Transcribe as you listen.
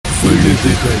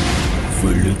விழுதுகள்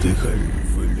விழுதுகள்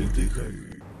விழுதுகள்.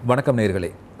 வணக்கம் நேயர்களே,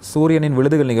 சூரியனின்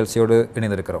விழுதுகள் நிகழ்ச்சியோடு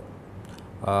இணைந்திருக்கிறோம்.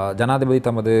 ஜனாதிபதி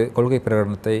தமது கொள்கை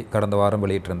பிரகடனத்தை கடந்த வாரம்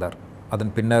வெளியிட்டிருந்தார்.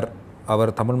 அதன் பின்னர்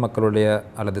அவர் தமிழ் மக்களுடைய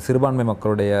அல்லது சிறுபான்மை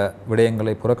மக்களுடைய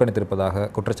விடயங்களை புறக்கணித்திருப்பதாக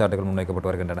குற்றச்சாட்டுகள்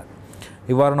முன்வைக்கப்பட்டு வருகின்றன.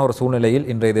 இவ்வாறான ஒரு சூழ்நிலையில்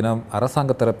இன்றைய தினம்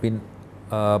அரசாங்க தரப்பின்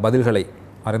பதில்களை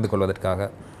அறிந்து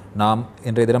கொள்வதற்காக நாம்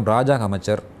இன்றைய தினம் ராஜாங்க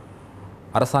அமைச்சர்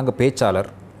அரசாங்க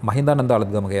பேச்சாளர் மஹிந்தானந்த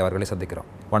அழுத்கமகே அவர்களை சந்திக்கிறோம்.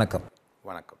 வணக்கம்.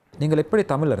 வணக்கம். நீங்கள் எப்படி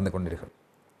தமிழ் அறிந்து கொண்டீர்கள்?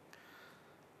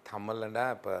 தமிழ்னா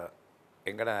இப்போ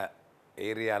எங்களோட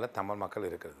ஏரியாவில் தமிழ் மக்கள்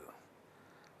இருக்கிறது.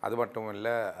 அது மட்டும்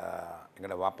இல்லை,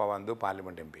 எங்களோட வாப்பா வந்து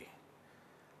பார்லிமெண்ட் எம்பி.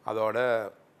 அதோட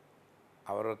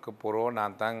அவருக்கு பூர்வம்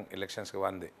நான் தான் எலெக்ஷன்ஸ்க்கு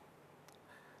வந்தேன்.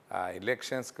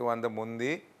 எலெக்ஷன்ஸ்க்கு வந்த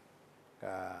முந்தி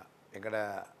எங்களோட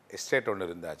எஸ்டேட் ஒன்று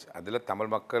இருந்தாச்சு. அதில்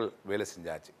தமிழ் மக்கள் வேலை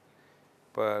செஞ்சாச்சு.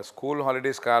 இப்போ ஸ்கூல்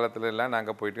ஹாலிடேஸ் காலத்துலலாம்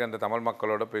நாங்கள் போயிட்டு அந்த தமிழ்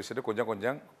மக்களோட பேசிட்டு கொஞ்சம்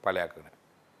கொஞ்சம் பழையாக்குனேன்.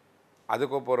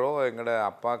 அதுக்கப்புறம் எங்களோட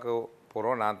அப்பாவுக்கு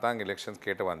பூர்வம் நான் தான் எலெக்ஷன்ஸ்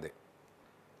கேட்டு வந்தேன்.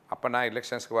 அப்போ நான்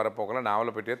எலெக்ஷன்ஸ்க்கு வரப்போக்கல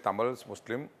நாவலை போய்ட்டு தமிழ்,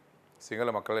 முஸ்லீம்,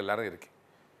 சிங்கள மக்கள் எல்லோரும் இருக்கு.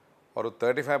 ஒரு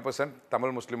 35%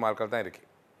 தமிழ் முஸ்லீம் ஆட்கள் தான் இருக்கு.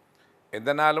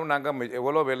 எந்த நாளும் நாங்கள்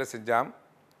எவ்வளோ வேலை செஞ்சால்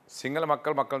சிங்கள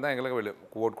மக்கள் தான் எங்களுக்கு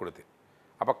ஓட் கொடுத்து.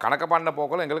 அப்போ கணக்கு பண்ண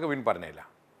போக்கல எங்களுக்கு வின் பண்ணல.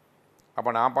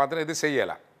 அப்போ நான் பார்த்துட்டு இது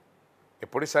செய்யலாம்.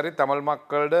 எப்படி சரி தமிழ்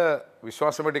மக்களோட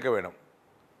விசுவாசம் எடுக்க வேணும்.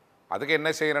 அதுக்கு என்ன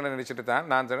செய்கிறேன்னு நினச்சிட்டு தான்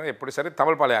நான் சொன்னேன், எப்படி சரி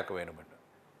தமிழ் பழையாக்க வேணும்.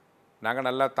 நாங்கள்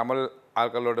நல்லா தமிழ்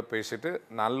ஆட்களோடு பேசிட்டு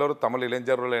நல்ல ஒரு தமிழ்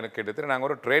இளைஞர்களை எனக்கு எடுத்துட்டு நாங்கள்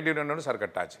ஒரு ட்ரேட் யூனியன் ஒன்று சார்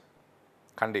கட்டாச்சு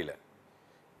கண்டியில்.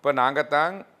 இப்போ நாங்கள்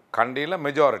தான் கண்டியில்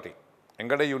மெஜாரிட்டி,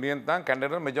 எங்களோட யூனியன் தான்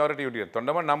கண்டியில் majority union.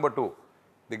 தொண்டமன் number 2,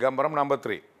 Digambaram number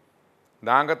 3.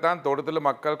 நாங்கள் தான் தோட்டத்தில்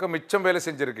மக்களுக்கு மிச்சம் வேலை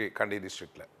செஞ்சுருக்கு. கண்டி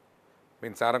டிஸ்ட்ரிக்டில்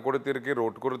மின்சாரம் கொடுத்துருக்கு,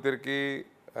 ரோட்டு கொடுத்துருக்கு,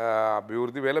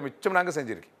 அபிவிருத்தி வேலை மிச்சம் நாங்கள்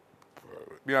செஞ்சுருக்கோம்.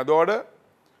 நீ அதோட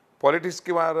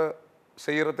பொலிட்டிக்ஸ்க்கு வர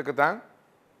செய்கிறதுக்கு தான்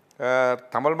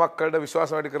தமிழ் மக்களோட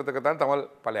விசுவாசம் எடுக்கிறதுக்கு தான் தமிழ்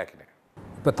பழையாக்கினேன்.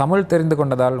 இப்போ தமிழ் தெரிந்து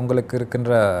கொண்டதால் உங்களுக்கு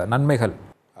இருக்கின்ற நன்மைகள்?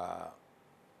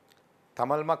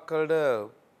 தமிழ் மக்களோட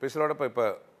பேசுகிறோட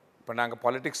இப்போ நாங்கள்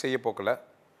பாலிட்டிக்ஸ் செய்ய போக்கல.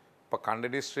 இப்போ கண்டி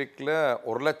டிஸ்ட்ரிக்டில்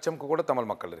 1 லட்சம்க்கு கூட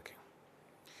தமிழ் மக்கள் இருக்கு.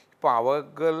 இப்போ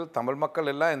அவர்கள் தமிழ்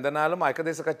மக்கள் எல்லாம் எந்த நாளும்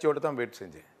ஐக்கிய கட்சியோடு தான் வெயிட்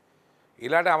செஞ்சேன்.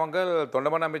 இல்லாட்டி அவங்க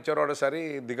தொண்டமன் அமைச்சரோட சரி,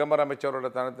 திகம்பர அமைச்சரோட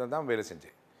தான் வேலை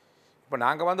செஞ்சேன். இப்போ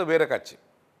நாங்கள் வந்து வேறு கட்சி,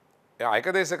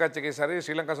 ஐக்கிய கட்சிக்கு சரி,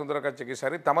 ஸ்ரீலங்கா சுந்தர கட்சிக்கு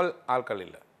சரி தமிழ் ஆட்கள்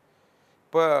இல்லை.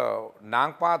 இப்போ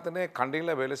நாங்கள் பார்த்துன்னு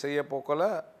கண்டியில் வேலை செய்ய போக்கல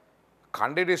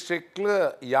கண்டி டிஸ்ட்ரிக்டில்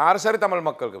யார் சரி தமிழ்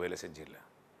மக்களுக்கு வேலை செஞ்சில்ல.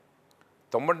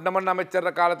 தொண்டமன் அமைச்சர்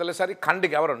காலத்தில் சரி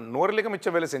கண்டிக்கு அவர் 100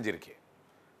 மிச்சம் வேலை செஞ்சுருக்கேன்.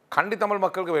 கண்டி தமிழ்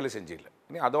மக்களுக்கு வேலை செஞ்சில்லை.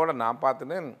 இனி அதோட நான்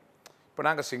பார்த்துன்னு இப்போ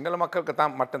நாங்கள் சிங்கள மக்களுக்கு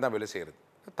தான் மட்டும்தான் வேலை செய்கிறது.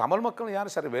 தமிழ் மக்கள்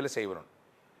யாரும் சரி வேலை செய்யணும்.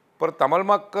 இப்போ தமிழ்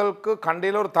மக்களுக்கு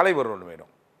கண்டியில் ஒரு தலைவர் ஒன்று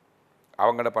வேணும்.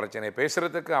 அவங்களோட பிரச்சனையை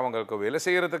பேசுகிறதுக்கு, அவங்களுக்கு வேலை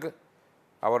செய்கிறதுக்கு,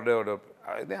 அவரோட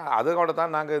அதோட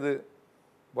தான் நாங்கள் இது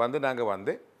நாங்கள்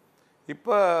வந்து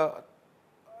இப்போ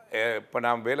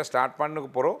நான் வேலை ஸ்டார்ட் பண்ண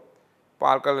போகிறோம். இப்போ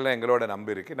ஆட்கள் எங்களோட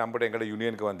நம்பிட்டு எங்களோட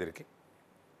யூனியனுக்கு வந்திருக்கு.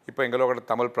 இப்போ எங்களோட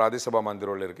தமிழ் பிராதிசபா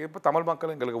மந்திரோடு இருக்குது. இப்போ தமிழ்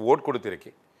மக்கள் எங்களுக்கு ஓட்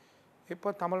கொடுத்துருக்கு. இப்போ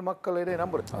தமிழ் மக்களிடையே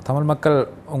நம்புறது. தமிழ் மக்கள்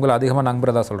உங்களை அதிகமாக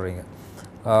நம்புறதா சொல்கிறீங்க.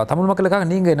 தமிழ் மக்களுக்காக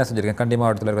நீங்கள் என்ன செஞ்சுருக்கீங்க கண்டி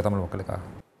மாவட்டத்தில் இருக்கிற தமிழ் மக்களுக்காக?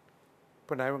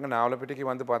 இப்போ நான் இவங்க நாவலப்பேட்டைக்கு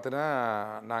வந்து பார்த்தீங்கன்னா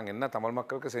நாங்கள் என்ன தமிழ்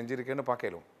மக்களுக்கு செஞ்சுருக்கேன்னு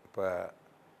பார்க்கலாம். இப்போ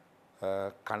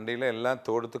கண்டியில் எல்லாம்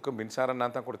தோட்டத்துக்கும் மின்சாரம்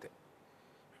நான் தான் கொடுத்தேன்.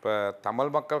 இப்போ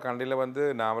தமிழ் மக்கள் கண்டியில் வந்து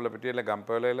நாவலப்பேட்டையில்,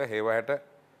 கம்பவேலையில், ஹேவாட்ட,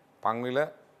 பங்கில்,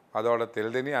 அதோட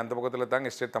தெல்தனி அந்த பக்கத்தில்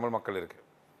தாங்க எஸ்டேட் தமிழ் மக்கள் இருக்குது.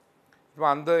 இப்போ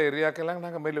அந்த ஏரியாக்கெல்லாம்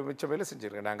நாங்கள் மிச்சம் வேலை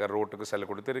செஞ்சுருக்கோம். நாங்கள் ரோட்டுக்கு சல்லி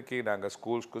கொடுத்துருக்கி, நாங்கள்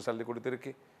ஸ்கூல்ஸ்க்கு சல்லி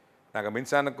கொடுத்துருக்கி, நாங்கள்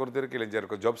மின்சாரம் கொடுத்துருக்கு,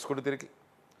 இளைஞருக்கு ஜாப்ஸ் கொடுத்துருக்கு.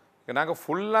 நாங்கள்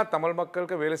ஃபுல்லாக தமிழ்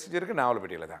மக்களுக்கு வேலை செஞ்சுருக்கு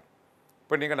நாவலப்பேட்டையில் தான்.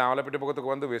 இப்போ நீங்கள் நாவலப்பேட்டை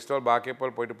பக்கத்துக்கு வந்து வெஸ்டால்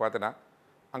பாக்கியப்பால் போயிட்டு பார்த்தோன்னா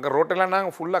அங்கே ரோட்டெல்லாம்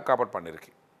நாங்கள் ஃபுல்லாக காப்பாட்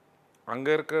பண்ணியிருக்கோம்.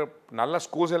 அங்கே இருக்க நல்ல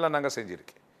ஸ்கூல்ஸ் எல்லாம் நாங்கள்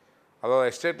செஞ்சுருக்கோம். அதாவது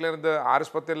எஸ்டேட்லேருந்து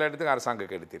ஆஸ்பத்திரியில் எடுத்து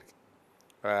அரசாங்கக்கு எடுத்திருக்கு.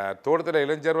 தோட்டத்தில்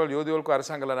இளைஞர்கள் யூதிகளுக்கும்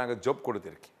அரசாங்கத்தில் நாங்கள் ஜாப்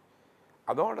கொடுத்துருக்கோம்.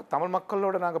 அதோட தமிழ்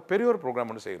மக்களோட நாங்கள் பெரிய ஒரு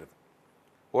ப்ரோக்ராம் ஒன்று செய்கிறது.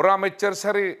 ஒரு அமைச்சர்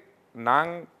சரி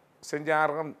நாங்கள் செஞ்ச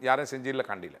யாரும் செஞ்சில்லை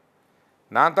கண்டியில்.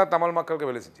 நான் தான் தமிழ் மக்களுக்கு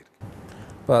வேலை செஞ்சுருக்கேன்.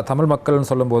 இப்போ தமிழ் மக்கள்னு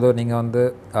சொல்லும்போது நீங்கள் வந்து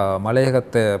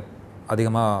மலையகத்தை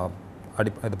அதிகமாக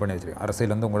இது பண்ணி வச்சுருக்கீங்க.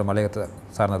 அரசியல் வந்து உங்களோட மலையகத்தை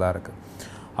சார்ந்ததாக இருக்குது.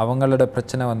 அவங்களோட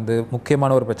பிரச்சனை வந்து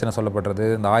முக்கியமான ஒரு பிரச்சனை சொல்லப்படுறது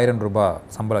இந்த 1000 ரூபாய்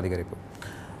சம்பள அதிகரிப்பு.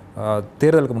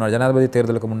 தேர்தலுக்கு முன்னாடி, ஜனாதிபதி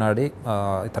தேர்தலுக்கு முன்னாடி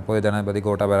தற்போதைய ஜனாதிபதி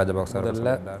கோட்டாபய ராஜபக்ச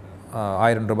அவர்களில்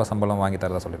 1000 ரூபாய் சம்பளம் வாங்கி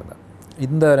தரதா சொல்லியிருந்தார்.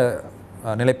 இந்த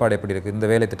நிலைப்பாடு எப்படி இருக்குது? இந்த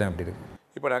வேலை திட்டம் எப்படி இருக்குது?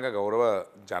 இப்போ நாங்கள் கௌரவ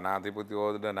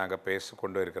ஜனாதிபதியோடு நாங்கள் பேசி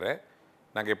கொண்டு இருக்கிறேன்.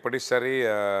 நாங்கள் எப்படி சரி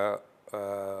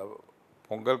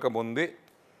பொங்கலுக்கு முந்தி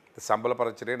சம்பள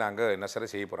பிரச்சனையை நாங்கள் என்ன சரி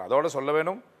செய்ய போகிறோம். அதோடு சொல்ல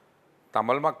வேணும்,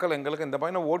 தமிழ் மக்கள் எங்களுக்கு இந்த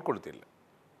மாதிரி ஓட் கொடுத்தில்லை.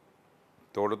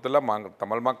 தோட்டத்தில்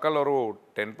தமிழ் மக்கள் ஒரு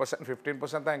 10%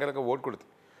 15% தான் எங்களுக்கு ஓட் கொடுத்து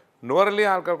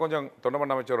நுவரெலியும் ஆட்கள் கொஞ்சம்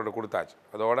தொண்டமன் அமைச்சரோட கொடுத்தாச்சு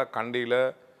அதோட கண்டியில்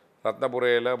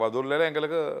ரத்னபுரையில் பதூரில்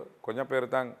எங்களுக்கு கொஞ்சம் பேர்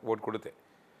தான் ஓட் கொடுத்தேன்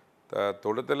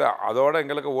தொடுத்தில் அதோட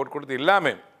எங்களுக்கு ஓட் கொடுத்து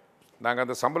இல்லாமல் நாங்கள்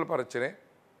அந்த சம்பள பிரச்சனை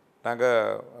நாங்கள்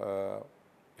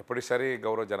எப்படி சரி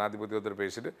கௌரவ ஜனாதிபதி ஒருத்தர்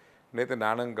பேசிட்டு நேற்று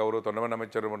நானும் கௌரவ தொண்டமன்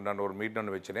அமைச்சர் நான் ஒரு மீட்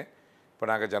ஒன்று வச்சுனேன் இப்போ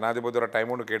நாங்கள் ஜனாதிபதியோட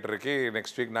டைம் ஒன்று கேட்டிருக்கி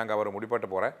நெக்ஸ்ட் வீக் நாங்கள் அவரை முடிப்பாட்ட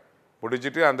போகிறேன்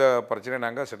முடிச்சுட்டு அந்த பிரச்சனையை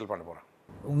நாங்கள் செட்டில் பண்ண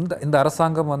போகிறோம் இந்த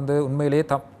அரசாங்கம் வந்து உண்மையிலேயே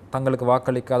தங்களுக்கு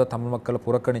வாக்களிக்காத தமிழ் மக்களை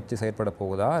புறக்கணித்து செயற்பட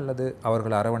போகுதா அல்லது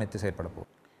அவர்களை அரவணைத்து செயற்பட போகுதா?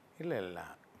 இல்லை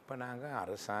இப்போ நாங்கள்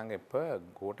அரசாங்கம் இப்போ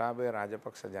கோட்டாபய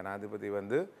ராஜபக்ச ஜனாதிபதி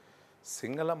வந்து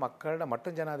சிங்கள மக்களோட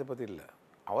மட்டும் ஜனாதிபதி இல்லை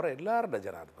அவரை எல்லாரோட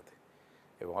ஜனாதிபதி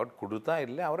ஓட் கொடுத்தா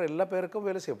இல்லை அவரை எல்லா பேருக்கும்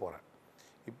வேலை செய்ய போகிறேன்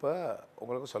இப்போ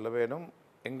உங்களுக்கு சொல்ல வேணும்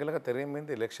எங்களுக்கு தெரியும்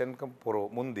இந்த எலெக்ஷனுக்கு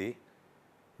முந்தி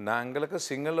எங்களுக்கு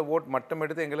சிங்கிள் ஓட் மட்டும்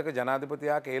எடுத்து எங்களுக்கு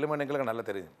ஜனாதிபதியாக ஏழுமணி எங்களுக்கு நல்லா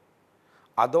தெரியும்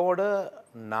அதோடு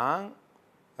நான்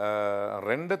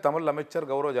 2 தமிழ் அமைச்சர்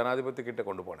கௌரவ ஜனாதிபதி கிட்ட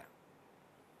கொண்டு போனேன்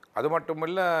அது மட்டும்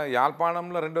இல்லை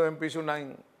யாழ்ப்பாணமில் 2 எம்பிஸும் நான்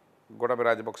கோட்டாபய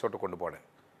ராஜபக்சோட்ட கொண்டு போனேன்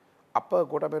அப்போ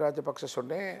கோட்டாபய ராஜபக்ச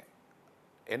சொன்னேன்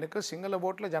எனக்கு சிங்கள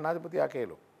ஓட்டில் ஜனாதிபதி ஆக்க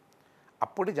இயலும்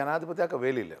அப்படி ஜனாதிபதியாக்க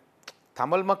வேலையில்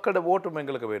தமிழ் மக்களோட ஓட்டும்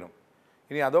எங்களுக்கு வேணும்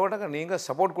இனி அதோட நீங்கள்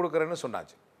சப்போர்ட் கொடுக்குறேன்னு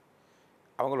சொன்னாச்சு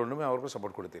அவங்க ஒன்றுமே அவருக்கும்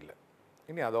சப்போர்ட் கொடுத்தில்லை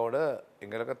இனி அதோட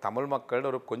எங்களுக்கு தமிழ் மக்கள்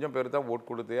ஒரு கொஞ்சம் பேர் தான் ஓட்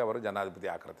கொடுத்து அவர் ஜனாதிபதி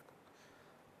ஆக்கிறதுக்கு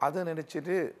அதை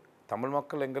நினச்சிட்டு தமிழ்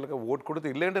மக்கள் எங்களுக்கு ஓட்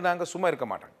கொடுத்து இல்லைன்ட்டு நாங்கள் சும்மா இருக்க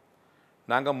மாட்டோங்க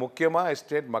நாங்கள் முக்கியமாக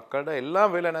எஸ்டேட் மக்களோட எல்லா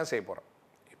வேலையும் செய்ய போகிறோம்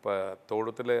இப்போ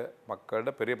தோட்டத்தில்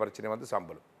மக்களோட பெரிய பிரச்சனை வந்து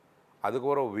சம்பளம் அதுக்கு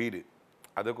ஒரு வீடு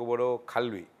அதுக்கு ஒரு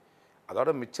கல்வி அதோட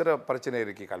மிச்சர பிரச்சனை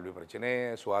இருக்குது கல்வி பிரச்சனை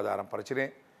சுகாதாரம் பிரச்சனை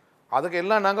அதுக்கு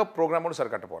எல்லாம் நாங்கள் ப்ரோக்ராமோடு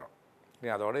சார் கட்ட போகிறோம் நீ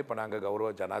அதோட இப்போ நாங்கள் கௌரவ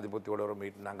ஜனாதிபதியோட ஒரு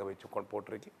மீட் நாங்கள்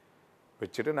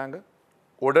வச்சுட்டு நாங்கள்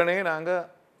உடனே நாங்கள்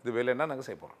இது வேலைன்னா நாங்கள்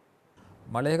செய்ய போகிறோம்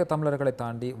மலையக தமிழர்களை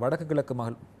தாண்டி வடக்கு கிழக்கு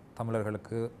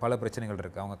தமிழர்களுக்கு பல பிரச்சனைகள்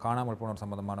இருக்குது அவங்க காணாமல் போனோர்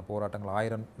சம்பந்தமான போராட்டங்கள்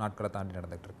 1000 நாட்களை தாண்டி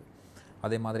நடந்துகிட்டு இருக்கு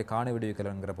அதே மாதிரி காணி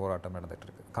விடுவிக்கல்ங்கிற போராட்டம் நடந்துகிட்டு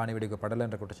இருக்கு காணி விடுவிக்கப்படலை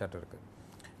என்ற குற்றச்சாட்டு இருக்குது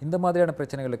இந்த மாதிரியான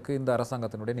பிரச்சனைகளுக்கு இந்த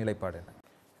அரசாங்கத்தினுடைய நிலைப்பாடு என்ன?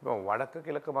 இப்போ வடக்கு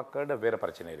கிழக்கு மக்களோட வேறு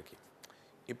பிரச்சனை இருக்குது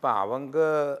இப்போ அவங்க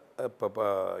இப்போ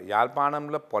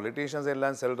யாழ்ப்பாணமில் பொலிட்டீஷியன்ஸ்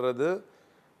எல்லாம் செல்வது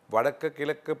வடக்கு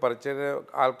கிழக்கு பிரச்சனை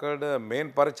ஆட்களோட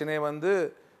மெயின் பிரச்சனை வந்து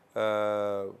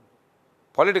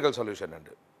பொலிட்டிக்கல் சொல்யூஷன்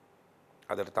உண்டு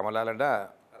அது தமிழ்நாடுண்டா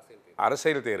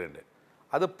அரசியல் தேர்வுண்டு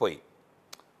அது போய்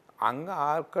அங்கே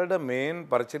ஆட்களோட மெயின்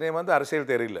பிரச்சனை வந்து அரசியல்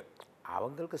தேர்வு இல்லை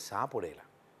அவங்களுக்கு சாப்பிடல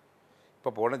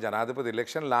இப்போ போன ஜனாதிபதி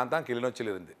எலெக்ஷன்லாம் தான்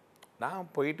கிளிநொச்சியில் இருந்து நான்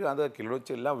போயிட்டு அந்த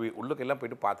கிளிநொச்சி எல்லாம் உள்ளுக்கெல்லாம்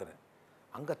போயிட்டு பார்த்தேன்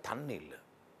அங்கே தண்ணி இல்லை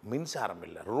மின்சாரம்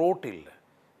இல்லை ரோட் இல்லை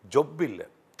ஜொப் இல்லை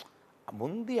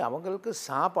முந்தி அவங்களுக்கு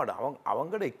சாப்பாடு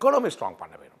அவங்களோட எக்கானமி ஸ்ட்ராங்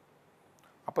பண்ண வேணும்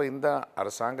அப்போ இந்த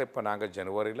அரசாங்கம் இப்போ நாங்கள்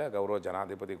ஜனவரியில் கௌரவ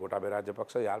ஜனாதிபதி கோட்டாபய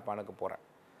ராஜபக்ச யாழ்ப்பாணுக்கு போகிறேன்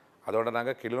அதோட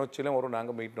நாங்கள் கிளிநொச்சியிலும்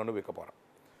நாங்கள் மீட் ஒன்று வைக்க போகிறோம்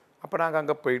அப்போ நாங்கள்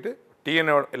அங்கே போயிட்டு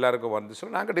டிஎன்ஓ எல்லாருக்கும் வந்து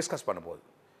சொல்லி நாங்கள் டிஸ்கஸ் பண்ண போகுது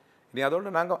இனி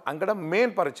அதோடு நாங்கள் அங்கட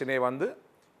மெயின் பிரச்சனையை வந்து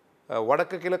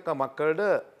வடக்கு கிழக்கு மக்களோட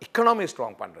எக்கனாமி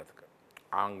ஸ்ட்ராங் பண்ணுறதுக்கு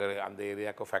அங்கே அந்த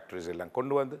ஏரியாவுக்கு ஃபேக்ட்ரிஸ் எல்லாம்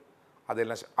கொண்டு வந்து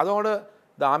அதெல்லாம் அதோட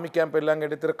இந்த ஆர்மி கேம்ப் எல்லாம்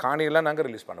எடுத்துகிற காணியெல்லாம் நாங்கள்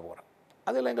ரிலீஸ் பண்ண போகிறோம்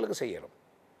அதெல்லாம் எங்களுக்கு செய்யணும்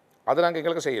அது நாங்கள்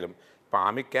எங்களுக்கு செய்யணும் இப்போ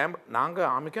ஆர்மி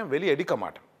கேம்ப் வெளியே எடுக்க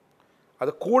மாட்டோம்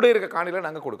அது கூட இருக்க காணியில்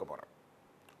நாங்கள் கொடுக்க போகிறோம்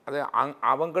அது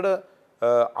அவங்களோட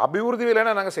அபிவிருத்தி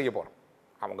வேலைன்னா நாங்கள் செய்ய போகிறோம்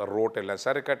அவங்க ரோட்டெல்லாம்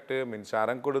சரி கட்டு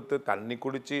மின்சாரம் கொடுத்து தண்ணி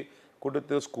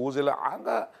கொடுத்து ஸ்கூல்ஸில்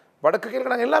அங்கே வடக்கு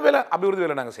கிழக்கு நாங்கள் எல்லா வேலை அபிவிருத்தி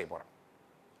வேலை நாங்கள் செய்ய போகிறோம்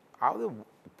அது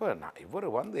இப்போ இவர்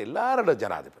வந்து எல்லாரோட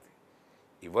ஜனாதிபதி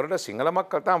இவரோட சிங்கள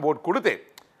மக்கள் தான் ஓட் கொடுத்தேன்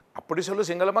அப்படி சொல்லி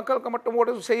சிங்கள மக்களுக்கு மட்டும்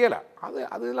ஓட்டு செய்யலை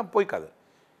அதெல்லாம் போய்க்காது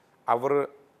அவர்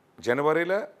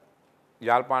ஜனவரியில்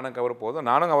யாழ்ப்பாணக்கு அவர் போதும்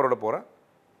நானும் அவரோட போகிறேன்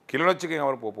கிளிநொச்சிக்கு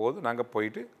அவர் போகுது நாங்கள்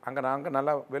போயிட்டு அங்கே நாங்கள்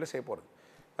நல்லா வேலை செய்ய போகிறது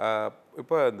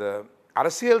இப்போ இந்த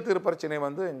அரசியல் பிரச்சனை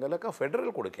வந்து எங்களுக்கு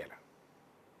ஃபெடரல் கொடுக்கல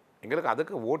எங்களுக்கு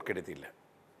அதுக்கு ஓட் கிடைத்தில்லை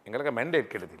எங்களுக்கு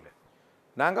மெண்டேட் கிடைத்தில்லை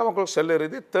நாங்கள் அவங்களுக்கு செல்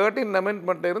எழுதி 13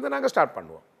 அமெண்ட்மெண்ட்டில் இருந்து நாங்கள் ஸ்டார்ட்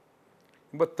பண்ணுவோம்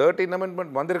இப்போ 13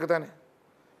 அமெண்ட்மெண்ட் வந்திருக்கு தானே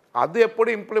அது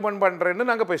எப்படி இம்ப்ளிமெண்ட் பண்ணுறேன்னு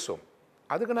நாங்கள் பேசுவோம்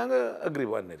அதுக்கு நாங்கள் அக்ரி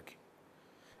பண்ணியிருக்கோம்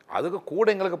அதுக்கு கூட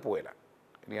எங்களுக்கு போயிடலாம்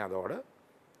இனி அதோட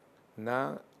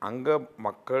நான் அங்கே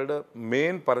மக்களோட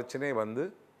மெயின் பிரச்சனை வந்து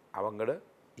அவங்களோட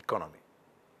எக்கானமி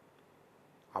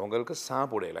அவங்களுக்கு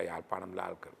சாப்பிடல யாழ்ப்பாணம்ல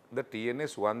ஆட்கள் இந்த டிஎன்ஏ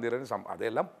சுதந்திரன்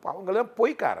அதெல்லாம் அவங்களாம்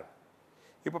போய்க்காரன்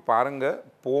இப்போ பாருங்கள்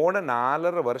போன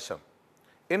 4.5 வருஷம்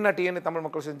என்ன டிஎன்ஏ தமிழ்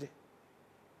மக்கள் செஞ்சு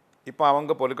இப்போ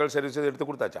அவங்க பொலிட்டிக்கல் சர்வீஸஸ் எடுத்து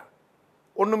கொடுத்தாச்சா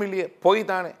ஒன்றும் இல்லையே போய்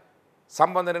தானே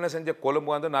சம்பந்தன் என்ன செஞ்ச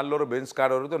கொழும்பு வந்து நல்ல ஒரு பென்ஸ்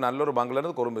கார்டு வருது நல்ல ஒரு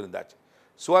பங்களாருந்து கொழும்பு இருந்தாச்சு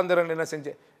சுதந்திரன் என்ன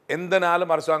செஞ்சு எந்த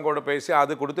நாளும் அரசாங்கோட பேசி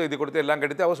அது கொடுத்து இது கொடுத்து எல்லாம்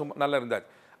கெடுத்து அவள் நல்லா இருந்தாச்சு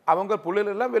அவங்க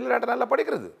பிள்ளைகள் எல்லாம் வெளிநாட்டை நல்லா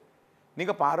படிக்கிறது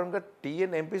நீங்கள் பாருங்கள்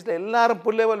டிஎன் எம்பிஸில் எல்லாரும்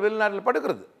பிள்ளைகள் வெளிநாட்டில்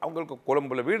படுக்கிறது. அவங்களுக்கு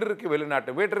கொழும்புல வீடு இருக்குது,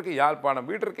 வெளிநாட்டு வீடு இருக்குது, யாழ்ப்பாணம்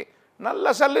வீடு இருக்குது,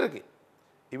 நல்ல சல் இருக்குது.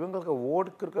 இவங்களுக்கு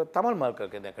ஓடுக்கு இருக்கிற தமிழ்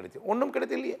மக்களுக்கு என்ன கிடைச்சி? ஒன்றும்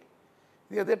கிடைத்து இல்லையே.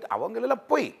 இது அவங்களெல்லாம்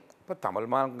போய் இப்போ தமிழ்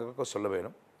மக்களுக்கு சொல்ல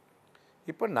வேணும்.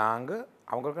 இப்போ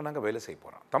அவங்களுக்கு நாங்கள் வேலை செய்ய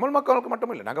போகிறோம். தமிழ் மக்களுக்கு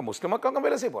மட்டும் இல்லை, நாங்கள் முஸ்லீம் மக்களுக்கும்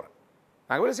வேலை செய்ய போகிறோம்.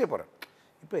 நாங்கள் வேலை செய்ய போகிறோம்.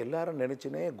 இப்போ எல்லாரும்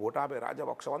நினச்சினே கோட்டாபய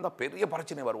ராஜபக்ஷ வந்தால் பெரிய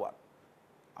பிரச்சனை வருவார்.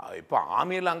 இப்போ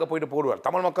ஆமியில் அங்கே போயிட்டு போடுவார்,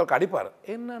 தமிழ் மக்களுக்கு அடிப்பார்.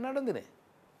 என்ன நடந்துனே?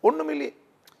 ஒன்றும் இல்லையே.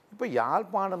 இப்போ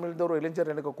யாழ்ப்பாணம் இருந்த ஒரு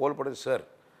இளைஞர் எனக்கு கோல் பண்ணுது, சார்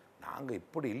நாங்கள்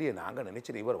இப்படி இல்லையே, நாங்கள்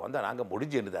நினச்சிட்டு இவர் வந்தால் நாங்கள்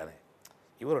முடிஞ்சுன்னு தானே,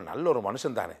 இவர் நல்ல ஒரு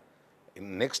மனுஷன் தானே,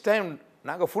 நெக்ஸ்ட் டைம்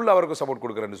நாங்கள் ஃபுல் அவருக்கு சப்போர்ட்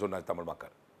கொடுக்குறேன்னு சொன்னார் தமிழ்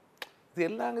மக்கள். இது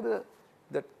எல்லாம்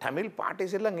இந்த தமிழ்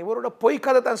பார்ட்டிஸ் எல்லாம் இவரோட பொய்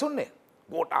கதை தான் சொன்னேன்.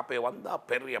 கோட்டாப்பே வந்தால்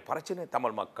பெரிய பிரச்சனை,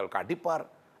 தமிழ் மக்களுக்கு அடிப்பார்,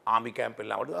 ஆர்மி கேம்ப்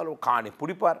எல்லாம் வந்து காணி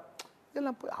பிடிப்பார்.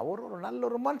 இதெல்லாம் அவர் ஒரு நல்ல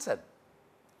ஒரு மனுஷன்.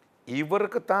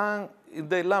 இவருக்கு தான்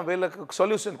இதெல்லாம் வேலைக்கு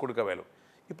சொல்யூஷன் கொடுக்க வேணும்.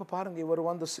 இப்போ பாருங்கள், இவர்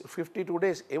வந்து 52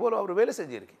 days எவ்வளோ அவர் வேலை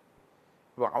செஞ்சுருக்கு.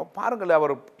 இப்போ அவர் பாருங்கள்,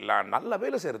 அவர் நல்ல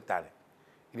வேலை செய்கிறாரு.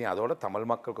 இனி அதோட தமிழ்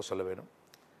மக்களுக்கு சொல்ல வேணும்.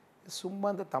 சும்மா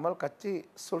இந்த தமிழ் கட்சி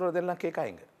சொல்கிறதெல்லாம்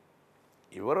கேட்காங்க.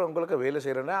 இவர் உங்களுக்கு வேலை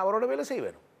செய்கிறேன்னா அவரோட வேலை செய்ய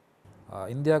வேணும்.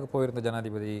 இந்தியாவுக்கு போயிருந்த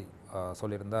ஜனாதிபதி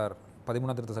சொல்லியிருந்தார்,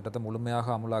 13ஆம் திருத்த சட்டத்தை முழுமையாக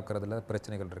அமலாக்குறதுல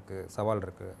பிரச்சனைகள் இருக்குது, சவால்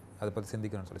இருக்குது, அதை பற்றி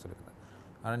சிந்திக்கணும்னு சொல்லியிருந்தார்.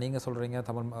 ஆனால் நீங்கள் சொல்கிறீங்க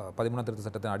 13ஆம் திருத்த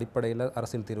சட்டத்தின் அடிப்படையில்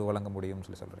அரசியல் தீர்வு வழங்க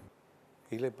முடியும்னு சொல்கிறீங்க.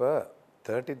 இல்லை, இப்போ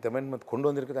 13th Amendment கொண்டு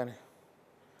வந்திருக்கு தானே,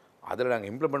 அதில்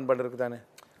நாங்கள் இம்ப்ளிமெண்ட் பண்ணிருக்கு தானே,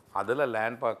 அதில்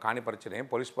லேண்ட் காணி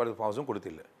பிரச்சனையும் போலீஸ் பவர்ஸும்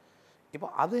கொடுத்தில்லை. இப்போ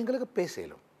அது எங்களுக்கு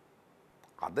பேசலும்.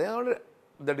 அதோட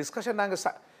இந்த டிஸ்கஷன் நாங்கள்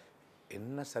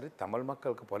என்ன சரி, தமிழ்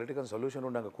மக்களுக்கு பொலிட்டிக்கல் சொல்யூஷன்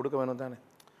ஒன்று நாங்கள் கொடுக்க வேணும் தானே.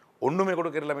 ஒன்றுமே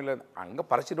கொடுக்கறலாம் இல்லை, அங்கே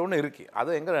பிரச்சனை ஒன்று இருக்குது,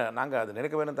 அதை நாங்கள் அதை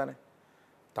நினைக்க வேணும் தானே.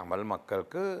 தமிழ்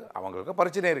மக்களுக்கு அவங்களுக்கு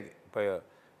பிரச்சனை இருக்குது.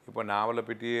 இப்போ நாவலை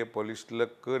பற்றி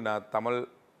போலீஸ்லுக்கு நான் தமிழ்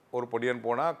ஒரு பொடியன்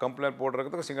போனால் கம்ப்ளைண்ட்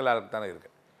போடுறதுக்கு சிங்கிள் ஆளுக்கு தானே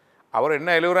இருக்குது. அவர்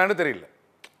என்ன எழுவுறான்னு தெரியல.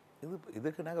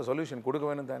 இதுக்கு நாங்கள் சொல்யூஷன் கொடுக்க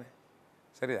வேணும் தானே.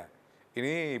 சரியா?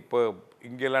 இனி இப்போ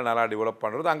இங்கெல்லாம் நல்லா டெவலப்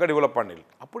பண்ணுறது அங்கே டெவலப் பண்ணிடல,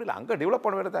 அப்படி இல்லை, அங்கே டெவலப்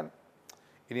பண்ண வேணும் தானே.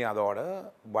 இனி அதோட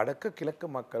வடக்கு கிழக்கு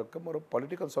மக்களுக்கும் ஒரு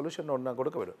பொலிட்டிக்கல் சொல்யூஷன் ஒன்று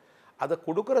கொடுக்க வேணும். அதை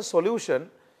கொடுக்குற சொல்யூஷன்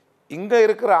இங்கே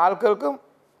இருக்கிற ஆட்களுக்கும்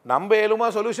நம்ம ஏழுமா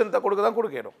சொல்யூஷன் கொடுக்க தான்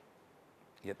கொடுக்கணும்.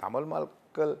 தமிழ்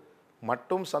மக்கள்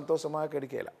மட்டும் சந்தோஷமாக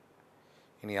கிடைக்கல.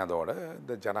 இனி அதோட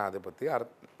இந்த ஜனாதிபதி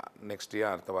நெக்ஸ்ட்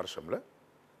இயர் அடுத்த வருஷமில்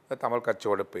தமிழ்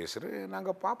கட்சியோடு பேசுகிற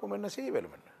நாங்கள் பார்ப்போம் என்ன செய்ய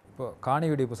வேணும். என்ன இப்போ காணி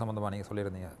வெடிப்பு சம்மந்தமாக நீங்கள்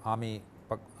சொல்லியிருந்தீங்க,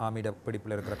 ஆமியிட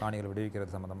பிடிப்பில் இருக்கிற காணிகள்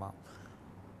விடுவிக்கிறது சம்மந்தமாக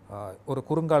ஒரு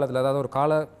குறுங்காலத்தில், அதாவது ஒரு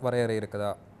கால வரையறை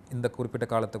இருக்குதா, இந்த குறிப்பிட்ட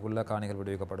காலத்துக்குள்ளே காணிகள்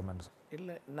விடுவிக்கப்படும் என்று?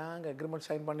 இல்லை, நாங்கள் அக்ரிமெண்ட்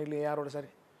சைன் பண்ணலையே யாரோட.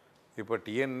 சரி, இப்போ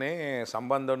டிஎன்ஏ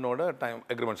சம்பந்தனோட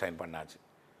அக்ரிமெண்ட் சைன் பண்ணாச்சு.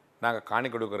 நாங்கள் காணி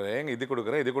கொடுக்குறேன், இது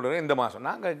கொடுக்குறேன் இந்த மாதம்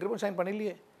நாங்கள் அக்ரிமெண்ட் சைன்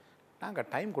பண்ணலையே. நாங்கள்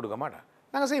டைம் கொடுக்க மாட்டோம்,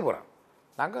 நாங்கள் செய்ய போகிறோம்.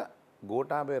 நாங்கள்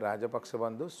கோட்டாபய ராஜபக்ச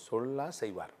வந்து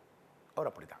செய்வார். அவர்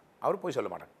அப்படி தான், அவர் போய் சொல்ல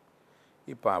மாட்டாங்க.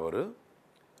 இப்போ அவர்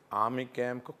ஆர்மி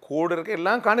கேம்ப்க்கு கூட இருக்க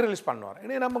எல்லாம் காணி ரிலீஸ் பண்ணுவார்.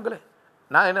 என்ன நமக்கு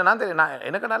நான் தெரியும்,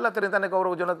 எனக்கு நல்லா தெரியும் தானே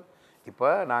கௌரவ சொன்னது. இப்போ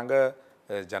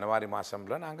நாங்கள் ஜனவரி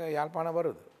மாதமில் நாங்கள் யாழ்ப்பாணம்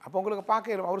வருது, அப்போ உங்களுக்கு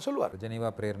பார்க்க அவர் சொல்லுவார். ஜெனீவா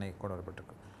பிரேரணை கொண்டு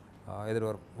வரப்பட்டிருக்கு.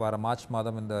 வர மார்ச்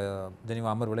மாதம் இந்த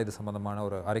ஜெனீவா அமர்வில் இது சம்பந்தமான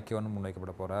ஒரு அறிக்கை ஒன்று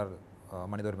முன்வைக்கப்பட போகிறார்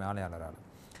மனித உரிமை ஆணையாளரால்.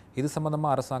 இது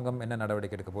சம்பந்தமாக அரசாங்கம் என்ன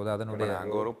நடவடிக்கை எடுக்க போகுது? அதனுடைய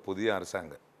நாங்கள் ஒரு புதிய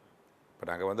அரசாங்கம், இப்போ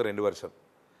நாங்கள் வந்து 2 வருஷம்,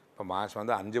 இப்போ மார்ச்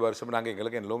வந்து 5 வருஷம் நாங்கள்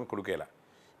எங்களுக்கு எல்லோருமே கொடுக்கல.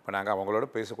 இப்போ நாங்கள் அவங்களோட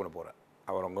பேச கொண்டு போகிறோம்.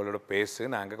 அவர் உங்களோட பேசி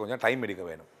நாங்கள் கொஞ்சம் டைம் எடுக்க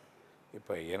வேணும்.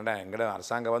 இப்போ எங்களோட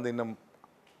அரசாங்கம் வந்து இன்னும்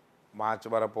மார்ச்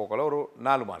வர போக்கல ஒரு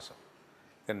 4 மாதம்.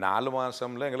 இந்த 4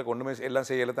 மாதமில் எங்களுக்கு ஒன்றுமே எல்லாம்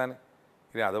செய்யலை தானே.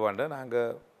 இது அதை வேண்ட நாங்கள்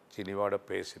ஜெனீவாவோட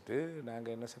பேசிட்டு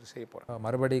நாங்கள் என்ன சரி செய்ய போகிறோம்.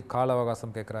 மறுபடி கால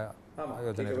அவகாசம் கேட்குற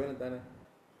யோஜனை தானே.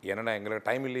 ஏன்னா எங்களுக்கு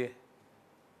டைம் இல்லையே.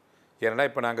 ஏன்னா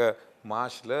இப்போ நாங்கள்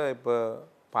மார்ச்சில் இப்போ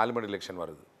பார்லிமெண்ட் எலெக்ஷன்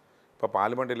வருது. இப்போ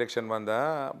பார்லிமெண்ட் எலெக்ஷன்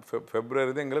வந்தால்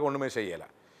ஃபெப்ரவரி தான் எங்களுக்கு ஒன்றுமே செய்யலை.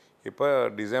 இப்போ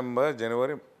டிசம்பர்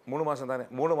ஜனவரி 3 மாதம் தானே.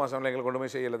 3 மாதம்ல எங்களுக்கு ஒன்றுமே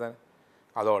செய்யலை தானே.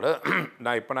 அதோட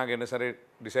நாங்கள் என்ன சரி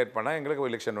டிசைட் பண்ணால் எங்களுக்கு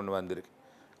எலெக்ஷன் ஒன்று வந்திருக்கு.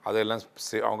 அதெல்லாம்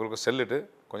அவங்களுக்கு செல்லிட்டு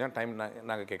கொஞ்சம் டைம்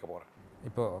நாங்கள் கேட்க போகிறோம்.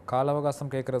 இப்போது கால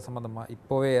அவகாசம் கேட்குறது சம்மந்தமாக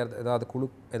இப்போவே ஏதாவது குழு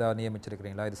ஏதாவது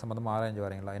நியமிச்சிருக்கிறீங்களா? இது சம்மந்தமாக ஆராய்ஞ்சு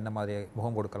வரீங்களா, என்ன மாதிரி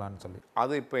முகம் கொடுக்கலான்னு சொல்லி?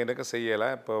 அது இப்போ எனக்கு செய்யலை.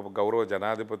 இப்போ கௌரவ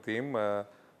ஜனாதிபதியும்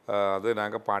அது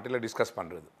நாங்கள் பார்ட்டியில் டிஸ்கஸ்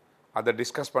பண்ணுறது, அதை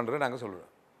டிஸ்கஸ் பண்ணுறது நாங்கள்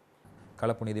சொல்கிறோம்.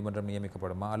 கலப்பு நீதிமன்றம்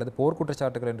நியமிக்கப்படுமா அல்லது போர்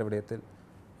குற்றச்சாட்டுகள் என்ற விடயத்தில்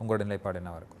உங்களோட நிலைப்பாடு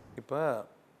என்னவாக இருக்கும்? இப்போ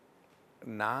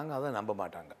நாங்கள் அதை நம்ப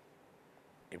மாட்டாங்க.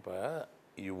 இப்போ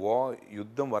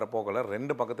யுத்தம் வரப்போகல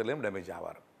 2 பக்கத்துலேயும் டேமேஜ்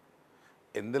ஆவார்.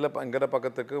 எங்கிற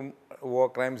பக்கத்துக்கு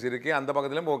கிரைம்ஸ் இருக்கு, அந்த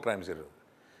பக்கத்துலேயும் கிரைம்ஸ்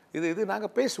இருக்குது. இது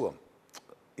நாங்கள் பேசுவோம்.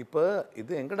 இப்போ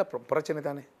இது எங்களோட பிரச்சனை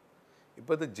தானே.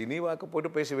 இப்போ இது ஜெனீவாவுக்கு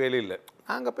போய்ட்டு பேச வேலை இல்லை,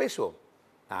 நாங்கள் பேசுவோம்.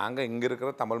 நாங்கள் இங்கே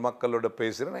இருக்கிற தமிழ் மக்களோட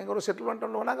பேசுகிற நாங்கள் ஒரு செட்டில்மெண்ட்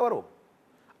ஒன்று நாங்கள் வருவோம்.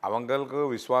 அவங்களுக்கு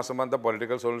விசுவாசமாக அந்த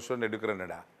பொலிட்டிக்கல் சொல்யூஷன்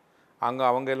எடுக்கிறேன்டா அங்கே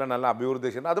அவங்க எல்லாம் நல்லா அபிவிருத்தி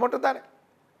செய்யணும், அது மட்டும் தானே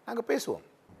நாங்கள் பேசுவோம்.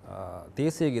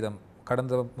 தேசிய கீதம்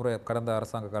கடந்த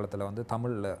அரசாங்க காலத்தில் வந்து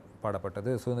தமிழில் பாடப்பட்டது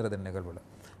சுதந்திர தின நிகழ்வில்.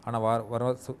 ஆனால்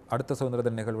அடுத்த சுதந்திர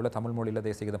தின நிகழ்வில் தமிழ் மொழியில்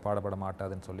தேசிய கீதம் பாடப்பட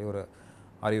மாட்டாதுன்னு சொல்லி ஒரு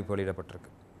அறிவிப்பு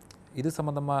வெளியிடப்பட்டிருக்கு. இது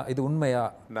சம்மந்தமாக இது உண்மையா?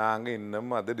 நாங்கள்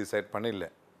இன்னும் அது டிசைட் பண்ணல.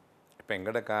 இப்போ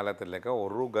எங்களோட காலத்தில்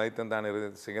ஒரு கைத்தம் தான்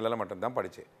சிங்களம் மட்டும்தான்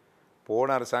படித்தேன்.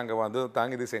 போன அரசாங்கம் வந்து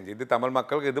தாங்க இது செஞ்சு இது தமிழ்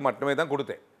மக்களுக்கு இது மட்டுமே தான்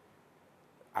கொடுத்தேன்.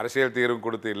 அரசியல் தீர்வு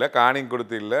கொடுத்து இல்லை, காணிங்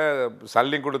கொடுத்து இல்லை,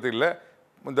 சல்லிங் கொடுத்து இல்லை,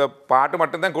 இந்த பாட்டு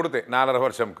மட்டும்தான் கொடுத்தேன் 4.5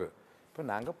 வருஷமுக்கு. இப்போ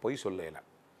நாங்கள் போய் சொல்லலாம்.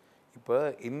 இப்போ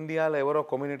இந்தியாவில் எவரோ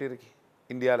கம்யூனிட்டி இருக்கு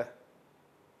இந்தியாவில்,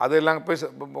 அது எல்லாம் போய்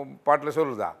பாட்டில்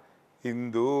சொல்லுதா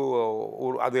இந்து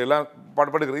அது எல்லாம்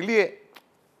பாட்டு படிக்கிறது இல்லையே.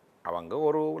 அவங்க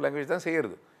ஒரு லாங்குவேஜ் தான்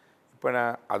செய்கிறது. இப்போ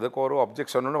நான் அதுக்கு ஒரு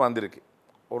அப்ஜெக்ஷன் ஒன்று வந்திருக்கு,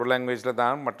 ஒரு லாங்குவேஜில்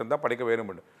தான் மட்டும்தான் படிக்க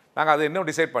வேணும். நாங்கள் அதை இன்னும்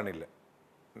டிசைட் பண்ணிடல.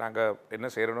 நாங்கள் என்ன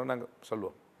செய்கிறோன்னு நாங்கள்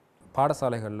சொல்லுவோம்.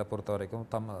 பாடசாலைகளில் பொறுத்த வரைக்கும்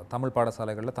தமிழ்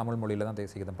பாடசாலைகளில் தமிழ் மொழியில் தான்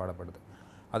தேசிய கீதம் பாடப்படுது.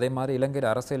 அதே மாதிரி இலங்கையில்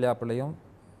அரசியல் யாப்பிலையும்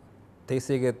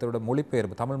தேசிய கீதத்தோட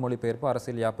மொழிபெயர்ப்பு தமிழ் மொழிபெயர்ப்பு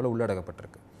அரசியல் யாப்பில்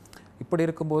உள்ளடக்கப்பட்டிருக்கு. இப்படி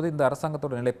இருக்கும்போது இந்த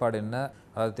அரசாங்கத்தோட நிலைப்பாடு என்ன?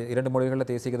 அது 2 மொழிகளில்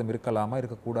தேசிய கீதம் இருக்கலாமா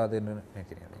இருக்கக்கூடாதுன்னு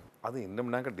நினைக்கிறீங்க? அது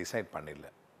இன்னும் நாங்கள் டிசைட் பண்ணிடல.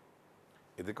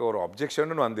 இதுக்கு ஒரு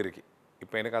அப்ஜெக்ஷன் வந்திருக்கு.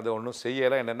 இப்போ எனக்கு அது ஒன்றும்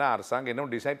செய்யலை. என்னென்னா அரசாங்கம்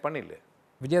இன்னும் டிசைட் பண்ணிடல.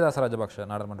 விஜயதாச ராஜபக்ஷ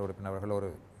நாடாளுமன்ற உறுப்பினர் அவர்கள் ஒரு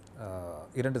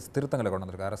 2 திருத்தங்களை கொண்டு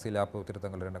வந்திருக்கு, அரசியல் யாப்பு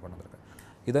திருத்தங்கள் 2 கொண்டு வந்திருக்கு.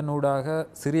 இதனூடாக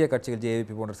சிறிய கட்சிகள்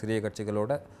ஜேவிபி போன்ற சிறிய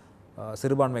கட்சிகளோட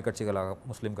சிறுபான்மை கட்சிகளாக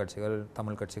முஸ்லீம் கட்சிகள்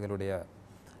தமிழ் கட்சிகளுடைய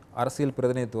அரசியல்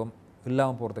பிரதிநிதித்துவம்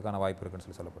இல்லாமல் போகிறதுக்கான வாய்ப்பு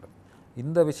இருக்குன்னு சொல்லப்படுது.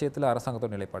 இந்த விஷயத்தில்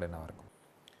அரசாங்கத்தோட நிலைப்பாடு என்னவாக இருக்கும்?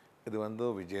 இது வந்து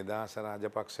விஜயதாச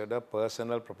ராஜபக்சோட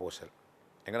பர்சனல் ப்ரொபோசல்.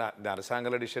 எங்களை இந்த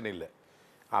அரசாங்க எடிஷன் இல்லை,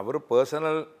 அவர்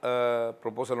பர்சனல்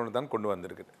ப்ரொபோசல் ஒன்று தான் கொண்டு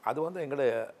வந்திருக்குது. அது வந்து எங்களோட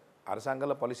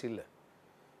அரசாங்க பாலிசி இல்லை.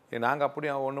 நாங்கள் அப்படி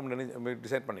ஒன்றும்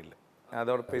டிசைட் பண்ணிடல,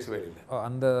 அதோட பேசவே இல்லை.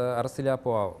 அந்த அரசியல்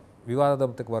அப்போ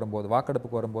விவாதத்துக்கு வரும்போது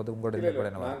வாக்கெடுப்புக்கு வரும்போது உங்களோட நிலைப்பாடு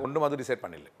என்ன? ஒன்றும் அது டிசைட்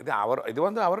பண்ணிடல. இது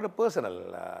வந்து அவரோட பர்சனல்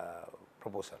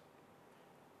ப்ரொபோசல்.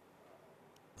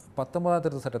 19ஆம்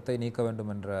திருத்த சட்டத்தை நீக்க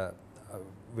வேண்டும் என்ற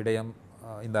விடயம்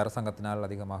இந்த அரசாங்கத்தினால்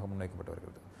அதிகமாக முன்வைக்கப்பட்டு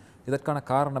வருகிறது. இதற்கான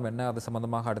காரணம் என்ன? அது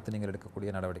சம்பந்தமாக அடுத்து நீங்கள்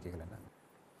எடுக்கக்கூடிய நடவடிக்கைகள் என்ன?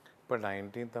 இப்போ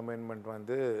 19th அமெண்ட்மெண்ட்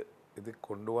வந்து இது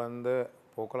கொண்டு வந்த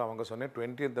போக்கில் அவங்க சொன்னேன்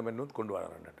 20th அமெண்ட்மெண்ட் கொண்டு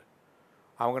வராங்க.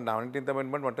 அவங்க 19th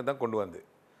அமெண்ட்மெண்ட் மட்டும்தான் கொண்டு வந்து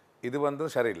இது வந்து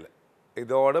சரியில்லை.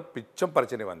 இதோட பிச்சம்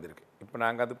பிரச்சனை வந்திருக்கு. இப்போ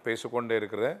நாங்கள் அது பேசிக்கொண்டே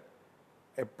இருக்கிற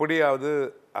எப்படியாவது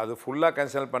அது ஃபுல்லாக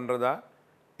கேன்சல் பண்ணுறதா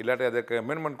இல்லாட்டி அதுக்கு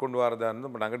அமெண்ட்மெண்ட் கொண்டு வரதான்னு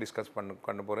இப்போ நாங்கள் டிஸ்கஸ்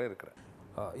பண்ண போகிறேன் இருக்கிறேன்.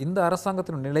 இந்த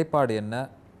அரசாங்கத்தின் நிலைப்பாடு என்ன?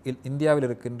 இந்தியாவில்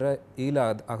இருக்கின்ற ஈழ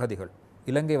அகதிகள்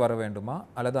இலங்கை வர வேண்டுமா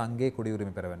அல்லது அங்கே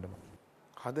குடியுரிமை பெற வேண்டுமா?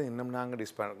 அது இன்னும் நாங்கள்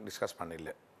டிஸ்கஸ்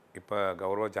பண்ணல. இப்போ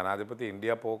கௌரவ ஜனாதிபதி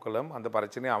இந்தியா போக்கலாம் அந்த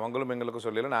பிரச்சனையை அவங்களும் எங்களுக்கு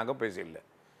சொல்லல, நாங்கள் பேசல.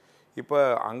 இப்போ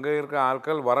அங்கே இருக்க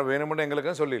ஆட்கள் வர வேணும்னு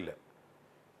எங்களுக்கும் சொல்லல.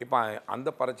 இப்போ அந்த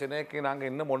பிரச்சனைக்கு நாங்கள்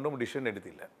இன்னும் ஒன்றும் டிசிஷன்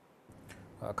எடுத்தில்லை.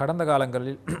 கடந்த காலங்கள்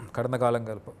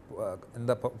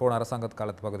இந்த போன அரசாங்க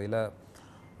காலத்து பகுதியில்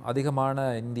அதிகமான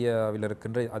இந்தியாவில்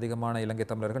இருக்கின்ற அதிகமான இலங்கை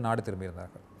தமிழர்கள் நாடு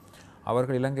திரும்பியிருந்தார்கள்.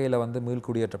 அவர்கள் இலங்கையில் வந்து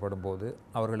மீள்குடியேற்றப்படும் போது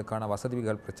அவர்களுக்கான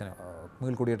வசதிகள்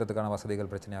மீள்குடியேற்றத்துக்கான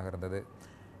வசதிகள் பிரச்சனையாக இருந்தது.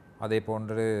 அதே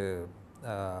போன்று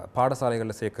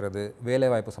பாடசாலைகளில் சேர்க்கிறது,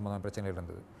 வேலைவாய்ப்பு சம்பந்தமான பிரச்சனைகள்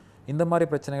இருந்தது. இந்த மாதிரி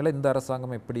பிரச்சனைகளை இந்த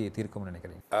அரசாங்கம் எப்படி தீர்க்கும்னு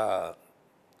நினைக்கிறீங்க?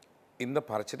 இந்த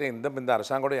பிரச்சனை இந்த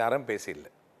அரசாங்கோட யாரும் பேசல.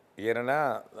 ஏன்னா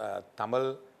தமிழ்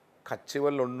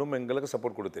கட்சிகள் ஒன்றும் எங்களுக்கு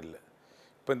சப்போர்ட் கொடுத்தில்லை.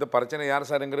 இப்போ இந்த பிரச்சனை யார்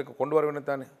சார் எங்களுக்கு கொண்டு வர வேணும்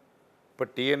தானே? இப்போ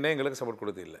டிஎன்ஏ எங்களுக்கு சப்போர்ட்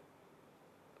கொடுத்தில்லை,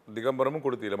 திகம்பரமும்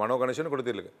கொடுத்தில்லை, மனோ கணேசனும்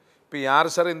கொடுத்தில்லை. இப்போ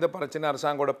யார் சார் இந்த பிரச்சனை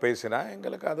அரசாங்கோட பேசினா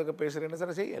எங்களுக்கு அதுக்கு பேசுகிற என்ன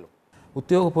சார் செய்யலும்?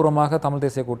 உத்தியோகபூர்வமாக தமிழ்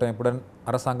தேசிய கூட்டமைப்புடன்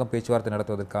அரசாங்கம் பேச்சுவார்த்தை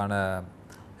நடத்துவதற்கான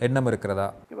எண்ணம் இருக்கிறதா?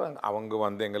 இப்போ அவங்க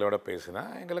வந்து எங்களோட பேசினா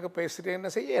எங்களுக்கு பேசிட்டு என்ன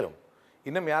செய்யலும்?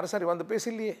 இன்னும் யார் சார் வந்து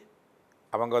பேசலையே,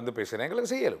 அவங்க வந்து பேசினா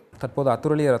எங்களுக்கு செய்யலும். தற்போது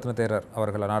அத்துரலிய ரத்ன தேரர்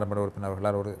அவர்கள் நாடாளுமன்ற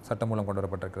உறுப்பினர்களால் ஒரு சட்டம் மூலம் கொண்டு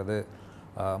வரப்பட்டிருக்கிறது.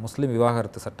 முஸ்லீம்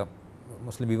விவாகரத்து சட்டம்,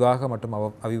 முஸ்லீம் விவாக மற்றும்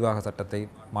அவிவாக சட்டத்தை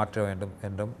மாற்ற வேண்டும்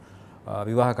என்றும்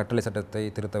விவாக கட்டளை சட்டத்தை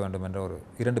திருத்த வேண்டும் என்ற ஒரு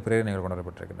 2 பிரேரணைகள் கொண்டு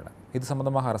வரப்பட்டிருக்கின்றன. இது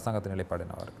சம்பந்தமாக அரசாங்கத்தின் நிலைப்பாடு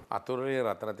என்னவாக இருக்குது? அத்துரலிய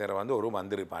ரத்ன தேரர் வந்து ஒரு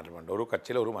மந்திரி, பார்லிமெண்ட் ஒரு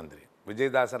கட்சியில் ஒரு மந்திரி,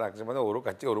 விஜயதாச ராஜபக்ஷ வந்து ஒரு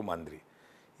கட்சி ஒரு மந்திரி.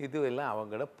 இது எல்லாம்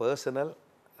அவங்களோட பர்சனல்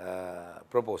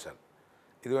ப்ரொபோசல்.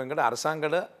 இது எங்களோட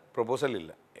அரசாங்கோட ப்ரொபோசல்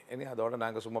இல்லை. இனி அதோட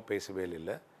நாங்கள் சும்மா பேசவே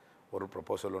இல்லை. ஒரு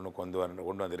ப்ரொபோசல் ஒன்று கொண்டு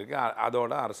வந்திருக்கு.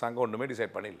 அதோட அரசாங்கம் ஒன்றுமே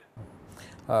டிசைட் பண்ணிஇல்லை.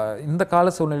 இந்த கால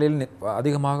சூழ்நிலையில்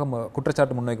அதிகமாக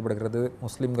குற்றச்சாட்டு முன்வைக்கப்படுகிறது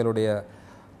முஸ்லீம்களுடைய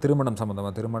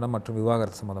திருமணம் மற்றும்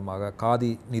விவாகரத்து சம்பந்தமாக காதி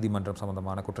நீதிமன்றம்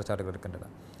சம்பந்தமான குற்றச்சாட்டுகள் இருக்கின்றன.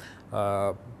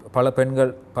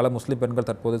 பல முஸ்லீம் பெண்கள்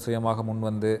தற்போது சுயமாக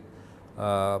முன்வந்து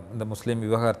இந்த முஸ்லீம்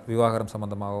விவாகரம்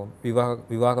சம்பந்தமாகவும்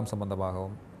விவாகம்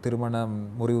சம்பந்தமாகவும் திருமணம்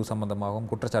முறிவு சம்பந்தமாகவும்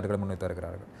குற்றச்சாட்டுகளை முன்வைத்து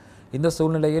வருகிறார்கள். இந்த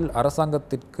சூழ்நிலையில்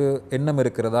அரசாங்கத்திற்கு எண்ணம்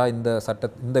இருக்கிறதா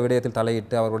இந்த விடயத்தில்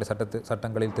தலையிட்டு அவர்களுடைய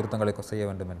சட்டங்களில் திருத்தங்களை செய்ய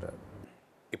வேண்டும் என்ற?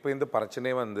 இப்போ இந்த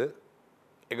பிரச்சனை வந்து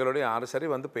எங்களுடைய யாரு சரி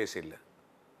வந்து பேசல.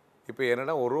 இப்போ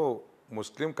என்னன்னா ஒரு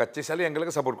முஸ்லீம் கட்சி சரி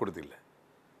எங்களுக்கு சப்போர்ட் கொடுத்தில்லை.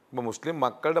 இப்போ முஸ்லீம்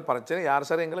மக்களோட பிரச்சனை யார்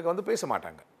சார் எங்களுக்கு வந்து பேச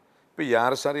மாட்டாங்க. இப்போ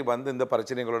யார் சாரி வந்து இந்த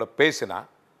பிரச்சனை எங்களோட பேசினா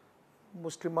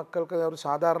முஸ்லீம் மக்களுக்கு ஒரு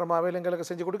சாதாரணமாகவே எங்களுக்கு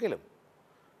செஞ்சு கொடுக்கல.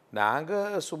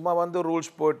 நாங்கள் சும்மா வந்து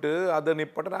ரூல்ஸ் போட்டு அதை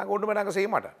நிப்பட்டு நாங்கள் ஒன்றுமே நாங்கள் செய்ய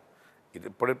மாட்டோம். இது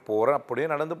இப்படி போகிற அப்படியே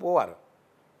நடந்து போவார்.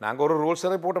 நாங்கள் ஒரு ரூல்ஸ்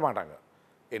சரி போட்ட மாட்டாங்க.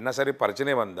 என்ன சரி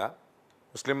பிரச்சனை வந்தால்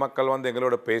முஸ்லீம் மக்கள் வந்து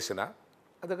எங்களோட பேசினா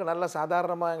அதுக்கு நல்ல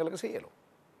சாதாரணமாக எங்களுக்கு செய்யணும்.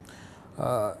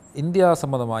 இந்தியா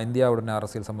சம்பந்தமாக இந்தியாவுடன்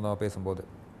அரசியல் சம்பந்தமாக பேசும்போது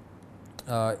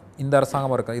இந்த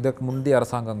அரசாங்கம் இருக்க இதற்கு முந்தைய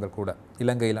அரசாங்கங்கள் கூட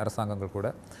இலங்கையில் அரசாங்கங்கள் கூட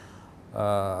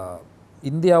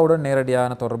இந்தியாவுடன்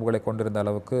நேரடியான தொடர்புகளை கொண்டிருந்த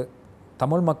அளவுக்கு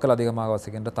தமிழ் மக்கள் அதிகமாக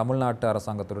வசிக்கின்ற தமிழ்நாட்டு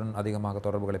அரசாங்கத்துடன் அதிகமாக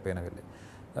தொடர்புகளை பேணவில்லை.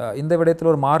 இந்த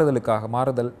விடயத்தில் ஒரு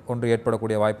மாறுதல் ஒன்று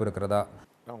ஏற்படக்கூடிய வாய்ப்பு இருக்கிறதா?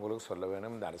 நான் உங்களுக்கு சொல்ல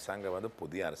வேணும், இந்த அரசாங்கம் வந்து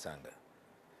புதிய அரசாங்கம்,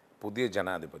 புதிய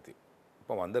ஜனாதிபதி.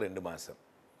 இப்போ வந்து 2 மாதம்.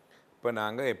 இப்போ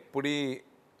நாங்கள் எப்படி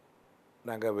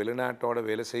நாங்கள் வெளிநாட்டோட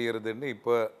வேலை செய்கிறதுன்னு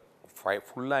இப்போ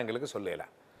ஃபுல்லாக எங்களுக்கு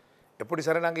சொல்லலாம். எப்படி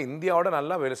சார் நாங்கள் இந்தியாவோட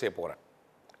நல்லா வேலை செய்ய போகிறோம்.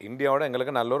 இந்தியாவோட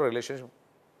எங்களுக்கு நல்ல ஒரு ரிலேஷன்ஷிப்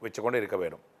வச்சுக்கொண்டு இருக்க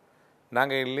வேணும்.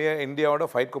 நாங்கள் இந்தியாவோட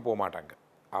ஃபைட்க்கு போக மாட்டாங்க.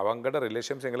 அவங்கள்ட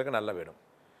ரிலேஷன்ஸ் எங்களுக்கு நல்லா வேணும்.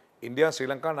 இந்தியா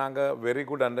ஸ்ரீலங்கா நாங்கள் வெரி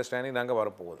குட் அண்டர்ஸ்டாண்டிங் நாங்கள்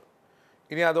வரப்போகுது.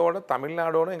 இனி அதோட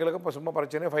தமிழ்நாடோட எங்களுக்கு இப்போ சும்மா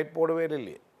பிரச்சனையே ஃபைட் போடவே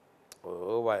இல்லையே.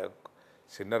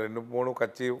 சின்ன 2-3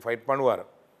 கட்சி ஃபைட் பண்ணுவார்.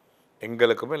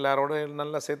 எங்களுக்கும் எல்லாரோட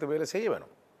நல்லா சேர்த்து வேலை செய்ய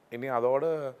வேணும். இனி அதோட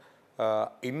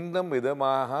இந்த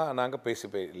விதமாக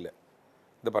நாங்கள் இல்லை.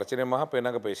 இந்த பிரச்சனையமாக இப்போ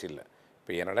நாங்கள் பேசியில்லை.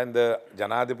 இப்போ என்னடா இந்த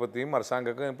ஜனாதிபதியும்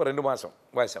அரசாங்கக்கும் இப்போ 2 மாதம்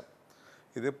வயசம்.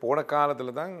 இது போன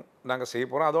காலத்தில் தான் நாங்கள் செய்ய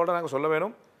போகிறோம். அதோடு நாங்கள் சொல்ல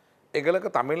வேணும், எங்களுக்கு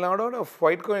தமிழ்நாடோட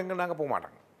ஃபைட்க்கும் நாங்கள் போக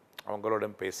மாட்டாங்க. அவங்களோட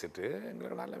பேசிட்டு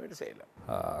எங்களுக்கு நல்ல வேலை செய்யலை.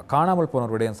 காணாமல்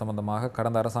போனோர் விடயம் சம்பந்தமாக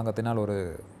கடந்த அரசாங்கத்தினால் ஒரு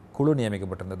குழு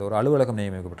நியமிக்கப்பட்டிருந்தது, ஒரு அலுவலகம்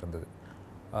நியமிக்கப்பட்டிருந்தது,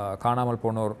 காணாமல்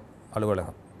போனோர்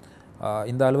அலுவலகம்.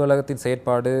 இந்த அலுவலகத்தின்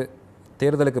செயற்பாடு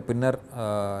தேர்தலுக்கு பின்னர்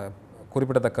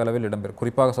குறிப்பிடத்தக்க அளவில் இடம்பெறும்.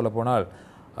 குறிப்பாக சொல்லப்போனால்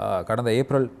கடந்த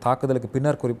ஏப்ரல் தாக்குதலுக்கு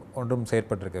பின்னர் ஒன்றும்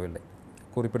செயற்பட்டிருக்கவில்லை,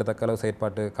 குறிப்பிடத்தக்க அளவு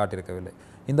செயற்பாட்டு காட்டியிருக்கவில்லை.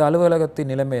 இந்த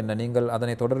அலுவலகத்தின் நிலைமை என்ன? நீங்கள்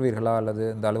அதனை தொடர்வீர்களா அல்லது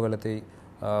இந்த அலுவலகத்தை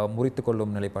முறித்து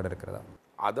கொள்ளும் நிலைப்பாடு இருக்கிறதா?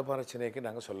 அதை பிரச்சனைக்கு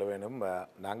நாங்கள் சொல்ல வேணும்,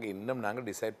 நாங்கள்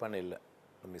டிசைட் பண்ண இல்லை.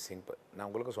 மிஸ்ஸிங் நான்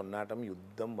உங்களுக்கு சொன்னாட்டம்,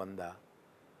 யுத்தம் வந்தால்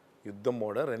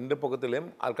யுத்தமோட 2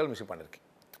 பக்கத்துலேயும் ஆட்கள் மிஸ் பண்ணியிருக்கேன்.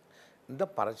 இந்த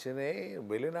பிரச்சனை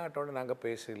வெளிநாட்டோட நாங்கள்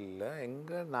பேசல.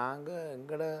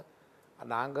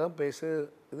 நாங்கள்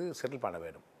இது செட்டில் பண்ண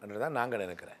வேணும் என்று தான் நாங்கள்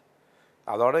நினைக்கிறேன்.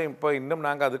 அதோட இப்போ இன்னும்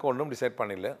நாங்கள் அதுக்கு ஒன்றும் டிசைட்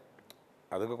பண்ணல.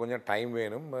 அதுக்கு கொஞ்சம் டைம்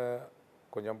வேணும்.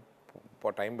 கொஞ்சம் இப்போ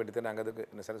டைம் எடுத்து நாங்கள் அதுக்கு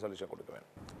நெசரி சொல்யூஷன் கொடுக்க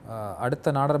வேணும்.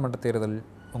 அடுத்த நாடாளுமன்ற தேர்தல்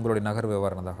உங்களுடைய நகர்வு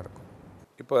எவ்வாறானதாக இருக்கும்?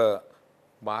 இப்போ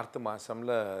மார்ச்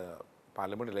மாதமில்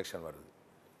பார்லிமெண்ட் எலெக்ஷன் வருது.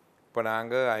 இப்போ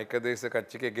நாங்கள் ஐக்கிய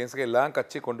கட்சிக்கு எகென்ஸ்ட்க்கு எல்லா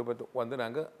கட்சி கொண்டு போய் வந்து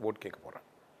நாங்கள் ஓட் கேட்க போகிறோம்.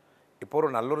 இப்போ ஒரு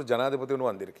நல்ல ஒரு ஜனாதிபதி ஒன்று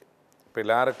வந்திருக்கு. இப்போ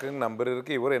எல்லாருக்கும் நம்பர்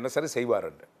இருக்குது, இவர் என்ன சரி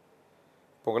செய்வாருண்டு.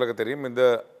 இப்போ உங்களுக்கு தெரியும், இந்த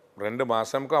 2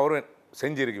 மாதமுக்கு அவர்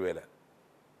செஞ்சிருக்கு வேலை.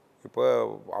 இப்போ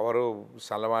அவர்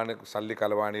சல்லி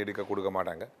கலவாணி எடுக்க கொடுக்க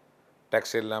மாட்டாங்க.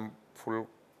 டேக்ஸ் எல்லாம் ஃபுல்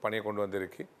பண்ணியை கொண்டு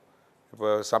வந்திருக்கு. இப்போ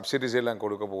சப்சிடிஸ் எல்லாம்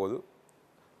கொடுக்க போகுது.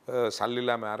 சல்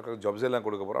இல்லாமல் யாருக்கு ஜாப்ஸ் எல்லாம்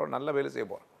கொடுக்க போகிறோம். அவர் நல்ல வேலை செய்ய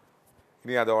போகிறோம்.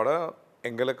 இனி அதோட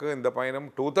எங்களுக்கு இந்த பயணம்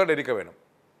 2/3 எடுக்க வேணும்.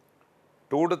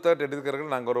 2/3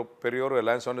 எடுக்கிறதுக்கு நாங்கள் ஒரு பெரிய ஒரு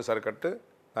அலையன்ஸ் ஒன்று சர்க்கட்டு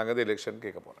நாங்கள் இது எலெக்ஷன்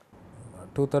கேட்க போகிறோம்.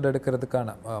 2/3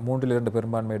 எடுக்கிறதுக்கான 3/2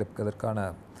 பெரும்பான்மை எடுக்கிறதுக்கான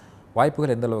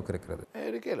வாய்ப்புகள் எந்த அளவுக்கு இருக்கிறது?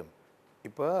 இருக்கலும்.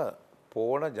 இப்போ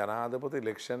போன ஜனாதிபதி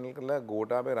எலெக்ஷனில்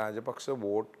கோட்டாபய ராஜபக்ச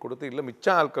ஓட் கொடுத்து இல்லை, மிச்ச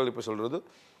ஆட்கள் இப்போ சொல்கிறது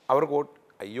அவருக்கு ஓட்,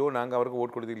 ஐயோ நாங்கள் அவருக்கு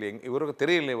ஓட் கொடுத்து இல்லை, இவருக்கு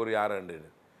தெரியல இவர் யாருன்னு.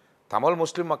 தமிழ்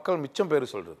முஸ்லீம் மக்கள் மிச்சம்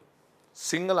பேர் சொல்கிறது.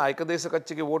 சிங்கள ஐக்கிய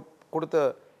கட்சிக்கு ஓட் கொடுத்த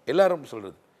எல்லாரும்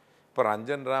சொல்கிறது. இப்போ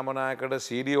ரஞ்சன் ராமநாயக்கோட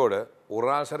சிடியோட ஒரு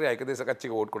ஆள் சரி ஐக்கிய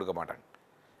கட்சிக்கு ஓட் கொடுக்க மாட்டாங்க.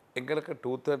 எங்களுக்கு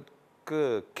 2/3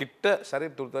 கிட்ட சரி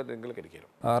 2/3 எங்களுக்கு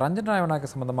கிடைக்கிறோம். ரஞ்சன் ராமநாயக்க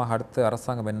சம்பந்தமாக அடுத்து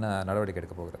அரசாங்கம் என்ன நடவடிக்கை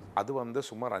எடுக்க போகிறது? அது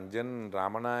சும்மா ரஞ்சன்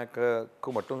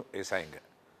ராமநாயக்கு மட்டும் ஏசாயிங்க.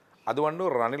 அது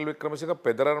ரணில் விக்ரமசிங்க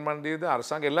பெதரர் மண்டியது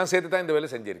அரசாங்கம் எல்லாம் சேர்த்து தான் இந்த வேலை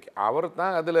செஞ்சிருக்கு. அவர்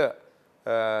தான் அதில்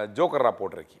ஜோக்கராக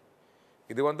போட்டிருக்கு.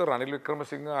 இது ரணில்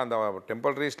விக்ரமசிங்க அந்த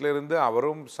டெம்பிள் ரீஸ்லேருந்து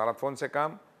அவரும் சரத்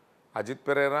ஃபோன்செகாம், அஜித்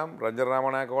பெரேராம், ரஞ்சன்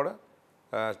ராமநாயக்கோட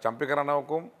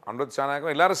சம்பிகரனாவுக்கும் அனுரத்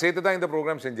சானாக்கும் எல்லாரும் சேர்த்து தான் இந்த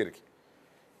ப்ரோக்ராம் செஞ்சிருக்கு.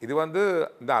 இது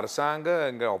இந்த அரசாங்கம்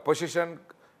இங்கே ஒப்போசிஷன்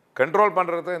கண்ட்ரோல்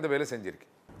பண்ணுறது இந்த வேலை செஞ்சிருக்கு.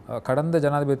 கடந்த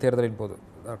ஜனாதிபதி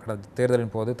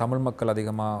தேர்தலின் போது தமிழ் மக்கள்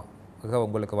அதிகமாக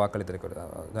உங்களுக்கு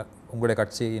வாக்களித்திருக்க உங்களுடைய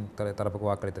கட்சியின் தரப்புக்கு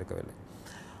வாக்களித்திருக்கவில்லை.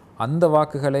 அந்த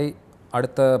வாக்குகளை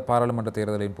அடுத்த பாராளுமன்ற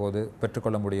தேர்தலின் போது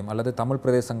பெற்றுக்கொள்ள முடியும் அல்லது தமிழ்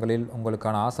பிரதேசங்களில்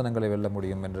உங்களுக்கான ஆசனங்களை வெல்ல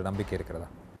முடியும் என்ற நம்பிக்கை இருக்கிறதா?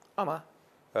 ஆமாம்,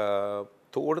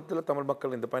 தோட்டத்தில் தமிழ்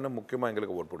மக்கள் இந்த பையனை முக்கியமாக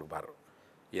எங்களுக்கு ஓட் போட்டுப்பார்.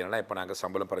 ஏன்னா இப்போ நாங்கள்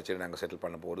சம்பளம் பிரச்சனை நாங்கள் செட்டில்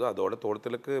பண்ண போகிறது, அதோட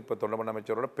தோட்டத்துக்கு இப்போ தொண்டமன்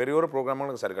அமைச்சரோட பெரிய ஒரு ப்ரோக்ராமாக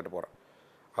நாங்கள் சரி கட்ட போகிறோம்.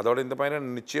 அதோட இந்த பையனை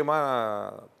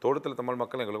நிச்சயமாக தோட்டத்தில் தமிழ்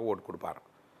மக்கள் எங்களுக்கு ஓட்டு கொடுப்பார்.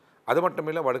 அது மட்டும்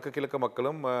இல்லை, வடக்கு கிழக்கு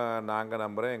மக்களும் நாங்கள்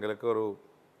நம்புகிறேன் எங்களுக்கு ஒரு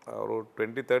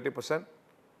 20-30%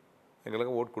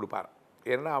 எங்களுக்கு ஓட்டு கொடுப்பார்.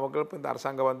 ஏன்னா அவங்களுக்கு இந்த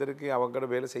அரசாங்கம் வந்திருக்கு, அவங்களோட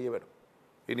வேலை செய்ய வேணும்.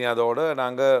 இனி அதோடு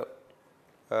நாங்கள்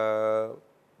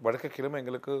வடக்கு கிழமை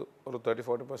எங்களுக்கு ஒரு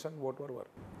 30-40% ஓட்டு வருவார்.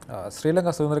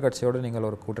 ஸ்ரீலங்கா சுதந்திர கட்சியோடு நீங்கள்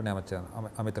ஒரு கூட்டணி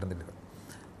அமைத்திருந்தீர்கள்.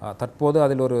 தற்போது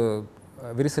அதில் ஒரு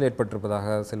விரிசல்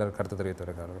ஏற்பட்டிருப்பதாக சிலர் கருத்து தெரிவித்து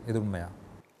வருகிறார்கள். இது உண்மையா?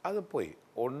 அது போய்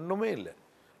ஒன்றுமே இல்லை.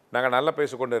 நாங்கள் நல்லா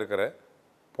பேசிக்கொண்டு இருக்கிற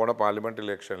போன பார்லிமெண்ட்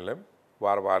எலெக்ஷன்லையும்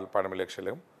பாராளுமன்ற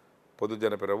எலெக்ஷன்லையும்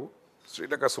பொதுஜன பிரிவு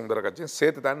ஸ்ரீலங்கா சுதந்திர கட்சியும்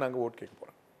சேர்த்து தான் நாங்கள் ஓட்டு கேட்க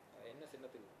போகிறோம்.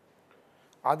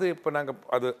 அது இப்போ நாங்கள்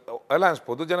அது எல்லாம்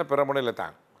பொதுஜன பிரமுனையில்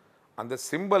தான் அந்த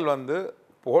சிம்பிள் வந்து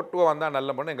போட்டுவ வந்தால் நல்ல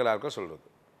பண்ண எங்கள் யாருக்கும் சொல்கிறது.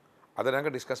 அதை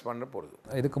நாங்கள் டிஸ்கஸ் பண்ண போகிறது.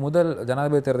 இதுக்கு முதல்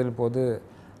ஜனாதிபதி தேர்தலின் போது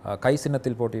கை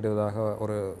சின்னத்தில் போட்டியிடுவதாக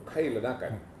ஒரு கையில் தான்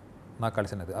நாக்காளி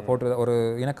சின்னது போட்டு ஒரு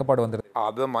இணக்கப்பாடு வந்துடுது.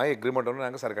 அது மாதிரி எக்ரிமெண்ட் ஒன்று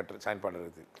நாங்கள் சரி சைன்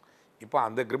பண்ணுறது. இப்போ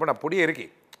அந்த எக்ரிமெண்ட் அப்படியே இருக்கு.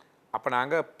 அப்போ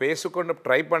நாங்கள் பேசிக்கொண்டு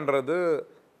ட்ரை பண்ணுறது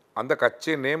அந்த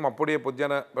கட்சி நேம் அப்படியே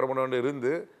பொதுஜன பிரமுன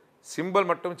இருந்து சிம்பிள்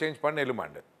மட்டும் சேஞ்ச் பண்ண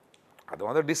எழுமாண்டு. அது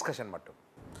வந்து டிஸ்கஷன் மட்டும்.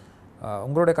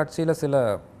 உங்களுடைய கட்சியில் சில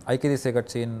ஐக்கிய தேசிய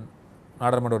கட்சியின்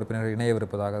நாடாளுமன்ற உறுப்பினர்கள்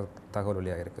இணையவிருப்பதாக தகவல்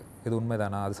வெளியாக இருக்குது. இது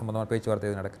உண்மைதானா? அது சம்பந்தமாக பேச்சுவார்த்தை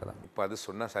எது நடக்கிறதா? இப்போ அது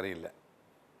சொன்னால் சரியில்லை,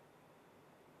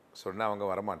 சொன்னால் அவங்க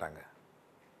வரமாட்டாங்க.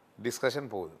 டிஸ்கஷன்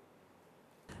போகுது.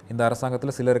 இந்த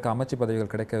அரசாங்கத்தில் சிலருக்கு அமைச்சு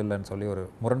பதவிகள் கிடைக்கவில்லைன்னு சொல்லி ஒரு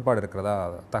முரண்பாடு இருக்கிறதா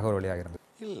தகவல் வெளியாக இருந்தது.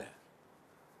 இல்லை,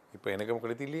 இப்போ எனக்கு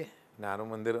கிடைத்து இல்லையே,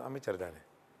 நானும் வந்து அமைச்சர் தானே,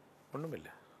 ஒன்றும்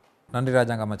இல்லை. நன்றி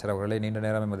ராஜாங்க அமைச்சர் அவர்களை, நீண்ட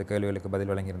நேரம் எமது கேள்விகளுக்கு பதில்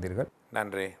வழங்கியிருந்தீர்கள்.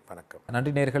 நன்றி, வணக்கம்.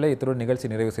 நன்றி நேயர்களே, இத்துடன்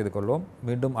நிகழ்ச்சி நிறைவு செய்து கொள்வோம்.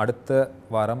 மீண்டும் அடுத்த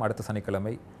வாரம் அடுத்த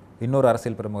சனிக்கிழமை இன்னொரு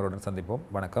அரசியல் பிரமுகருடன் சந்திப்போம்.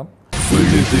 வணக்கம்.